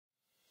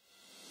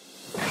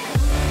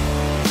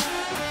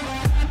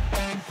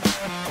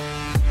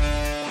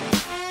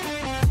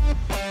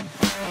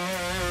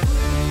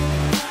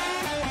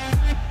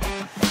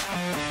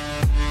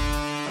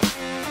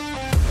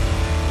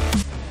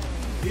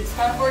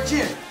for a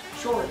gym.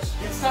 Shorts.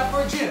 It's time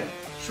for a gym.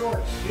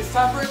 Shorts. It's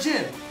time for a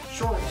gym.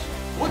 Shorts.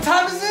 What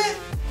time is it?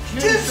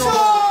 Gym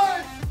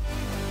Shorts!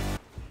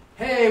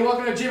 Hey,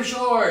 welcome to Gym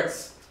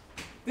Shorts.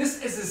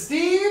 This is a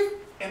Steve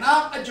and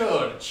I'm a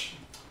George.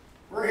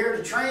 We're here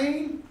to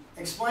train,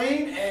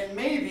 explain, and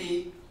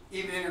maybe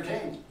even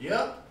entertain.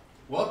 Yep.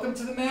 Welcome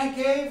to the man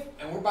cave,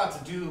 and we're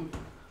about to do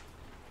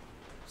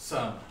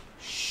some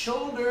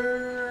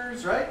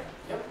shoulders, right?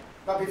 Yep.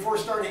 But before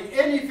starting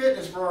any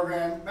fitness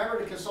program, remember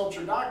to consult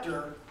your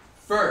doctor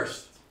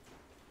first.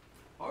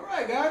 All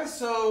right, guys.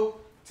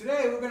 So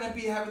today we're going to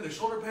be having the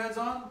shoulder pads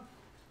on,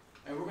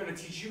 and we're going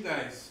to teach you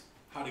guys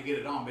how to get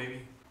it on,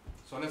 baby.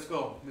 So let's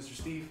go, Mr.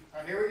 Steve. All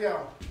right, here we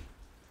go.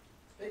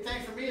 Big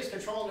thing for me is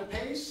controlling the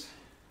pace.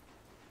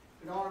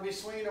 We don't want to be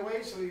swinging the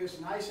weight, so we use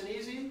nice and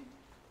easy.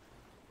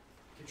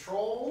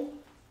 Control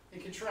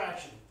and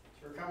contraction.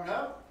 So we're coming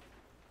up,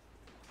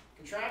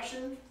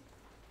 contraction,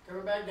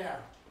 coming back down.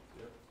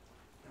 Yep.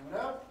 Coming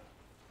up,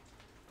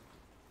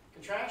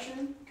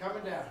 contraction,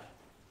 coming down.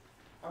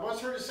 I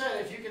once heard it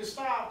said, if you can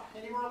stop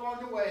anywhere along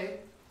the way,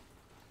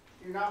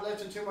 you're not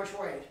lifting too much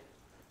weight.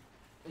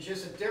 It's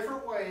just a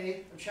different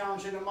way of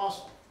challenging the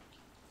muscle.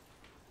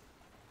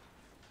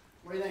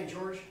 What do you think,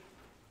 George?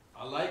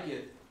 I like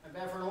it. Not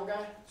bad for an old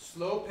guy?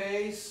 Slow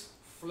pace,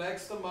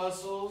 flex the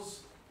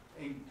muscles,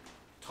 and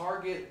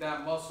target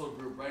that muscle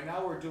group. Right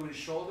now we're doing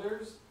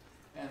shoulders,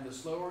 and the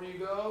slower you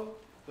go,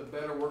 the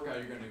better workout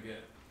you're going to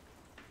get.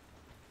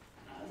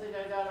 I think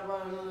I got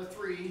about another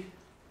 3.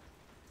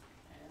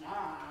 And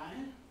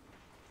I'm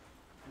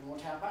going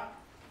to tap out.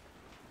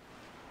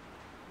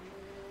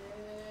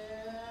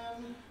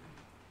 And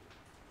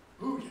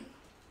booyah.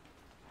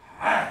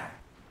 Ah!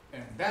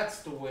 And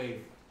that's the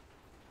way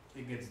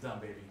it gets done,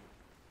 baby.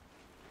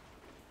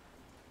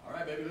 All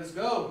right, baby, let's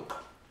go.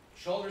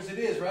 Shoulders it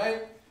is,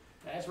 right?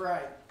 That's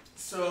right.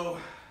 So,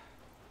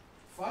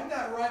 find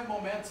that right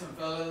momentum,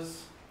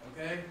 fellas,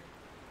 okay?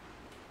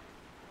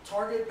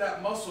 Target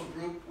that muscle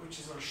group, which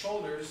is our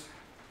shoulders.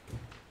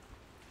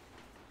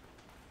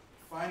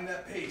 Find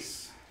that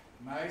pace.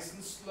 Nice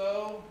and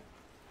slow.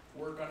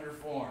 Work on your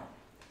form.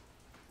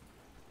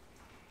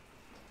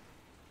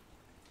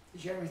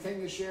 Did you have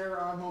anything to share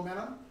on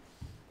momentum?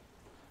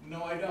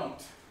 No, I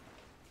don't.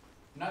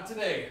 Not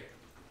today.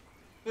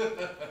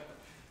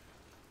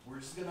 We're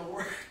just gonna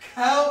work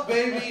out,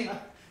 baby.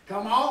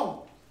 Come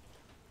on.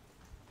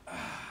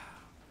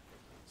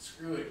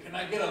 Screw it. Can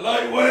I get a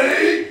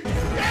lightweight?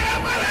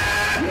 Yeah,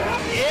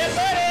 buddy! Yeah,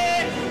 buddy!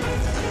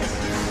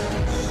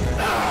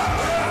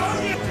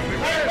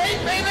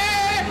 Lightweight, baby!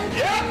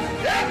 Yep.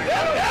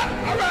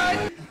 All right.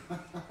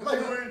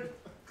 Lightweight.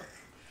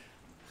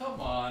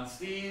 Come on,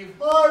 Steve.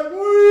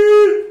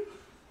 Lightweight.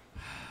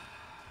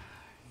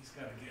 He's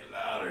gotta get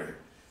louder.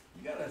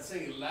 You gotta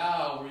say it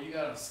loud where you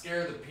gotta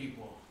scare the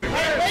people.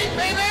 Lightweight,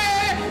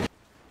 baby!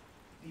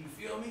 Do you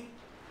feel me?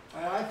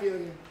 I feel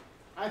you.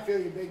 I feel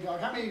you, big dog.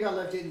 How many you got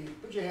left in you?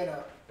 Put your head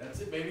up. That's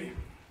it, baby.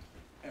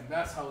 And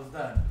that's how it's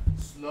done.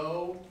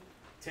 Slow,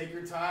 take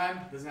your time.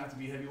 Doesn't have to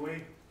be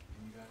heavyweight.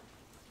 You got it.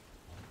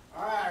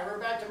 All right, we're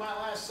back to my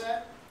last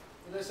set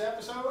for this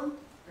episode. We're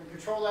going to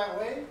control that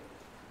weight.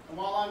 And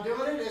while I'm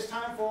doing it, it's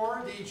time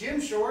for the Gym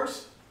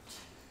Shorts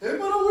tip of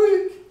the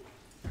week.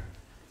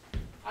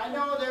 I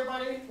know that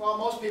everybody, well,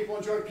 most people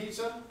enjoy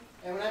pizza.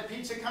 And when that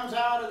pizza comes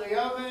out of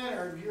the oven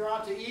or you're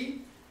out to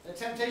eat, the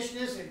temptation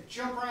is to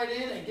jump right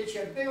in and get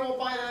you a big old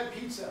bite of that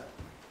pizza.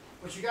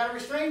 But you got to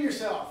restrain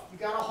yourself. You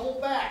got to hold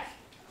back.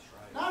 That's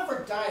right. Not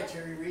for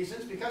dietary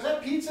reasons, because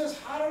that pizza is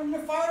hotter than the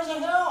fires of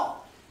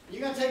hell.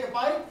 You're going to take a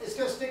bite, it's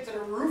going to stick to the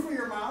roof of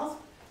your mouth.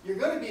 You're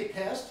going to be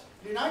pissed.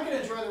 You're not going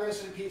to enjoy the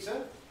rest of the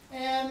pizza.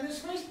 And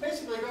it's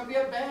basically going to be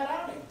a bad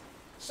outing.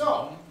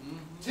 So,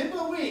 tip of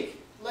the week,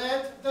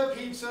 let the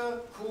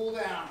pizza cool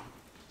down.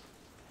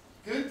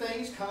 Good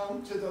things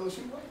come to those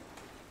who wait.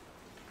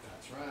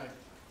 That's right.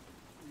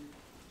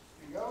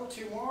 Here you go,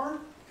 2 more.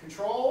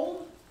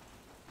 Control.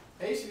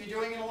 Pace, if you're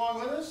doing it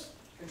along with us,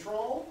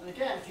 control. And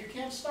again, if you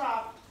can't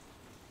stop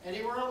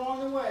anywhere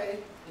along the way,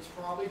 it's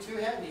probably too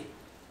heavy.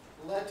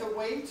 Let the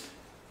weight,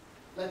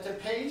 let the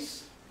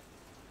pace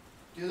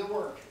do the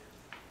work.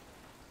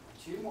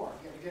 2 more.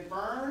 You got a good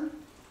burn.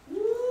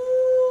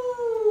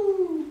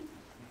 Woo!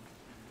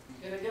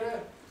 Gonna get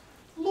a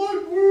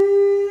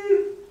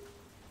lightweight.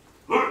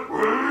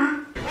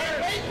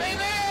 Lightweight,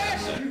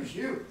 baby! Use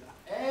you.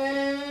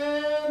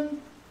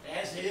 And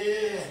that's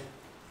it.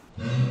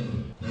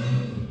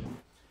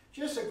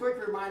 Just a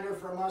quick reminder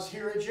from us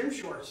here at Gym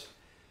Shorts.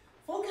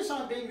 Focus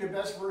on being the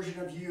best version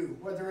of you,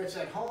 whether it's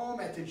at home,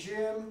 at the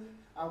gym,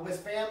 with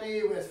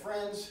family, with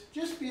friends.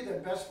 Just be the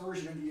best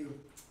version of you.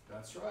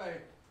 That's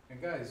right.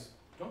 And guys,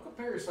 don't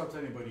compare yourself to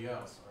anybody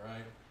else, all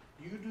right?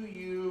 You do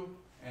you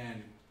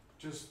and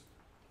just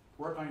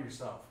work on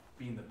yourself,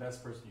 being the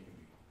best person you can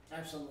be.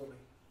 Absolutely.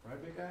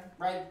 Right, big guy?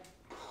 Right.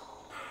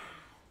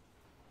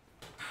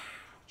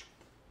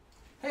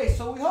 Hey,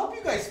 so we hope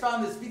you guys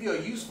found this video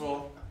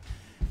useful.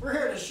 We're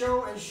here to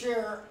show and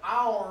share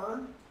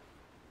our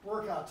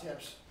workout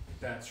tips.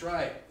 That's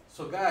right.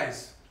 So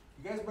guys,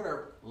 you guys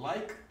better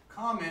like,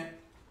 comment,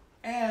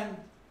 and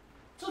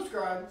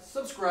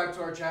subscribe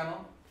to our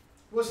channel.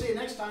 We'll see you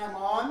next time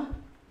on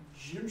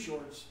Gym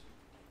Shorts.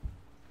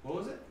 What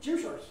was it?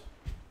 Gym Shorts.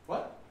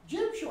 What?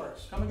 Gym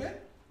Shorts. Come again?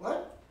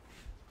 What?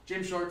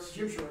 Gym shorts.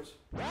 Gym Shorts.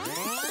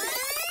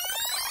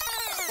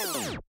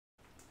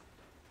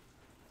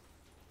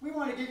 We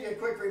want to give you a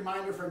quick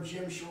reminder from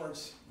Gym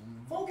Shorts.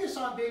 Focus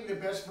on being the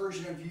best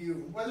version of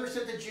you. Whether it's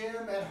at the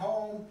gym, at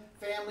home,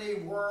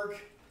 family, work,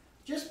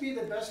 just be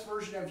the best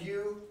version of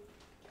you.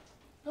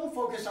 Don't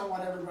focus on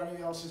what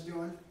everybody else is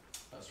doing.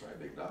 That's right,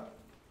 big dog.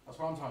 That's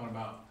what I'm talking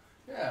about.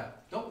 Yeah,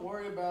 don't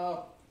worry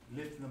about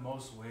lifting the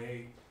most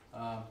weight.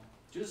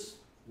 Just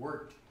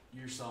work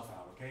yourself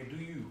out, okay? Do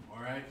you,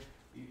 all right?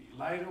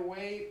 Lighter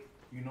weight,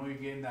 you know you're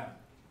getting that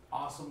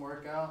awesome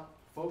workout.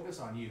 Focus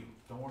on you.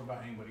 Don't worry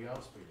about anybody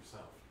else but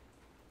yourself.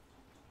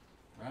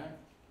 Right?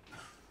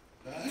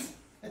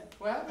 Right?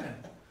 What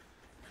happened?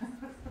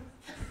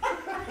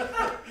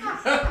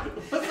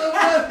 What's so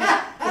funny?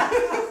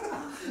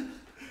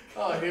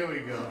 Oh, here we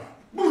go.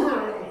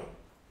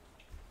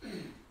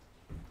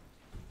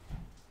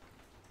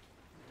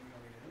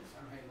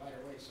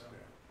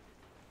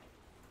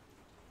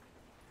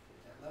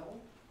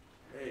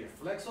 Hey,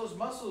 flex those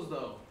muscles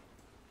though.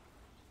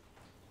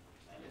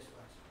 That is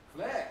flex.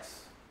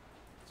 Flex.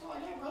 That's all I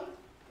got, brother.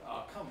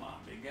 Oh, come on,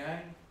 big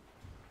guy.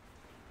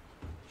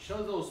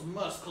 Show those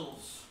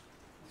muscles.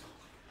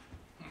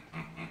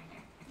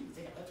 You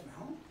think I left him at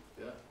home?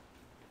 Yeah.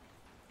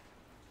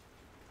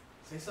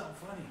 Say something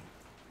funny.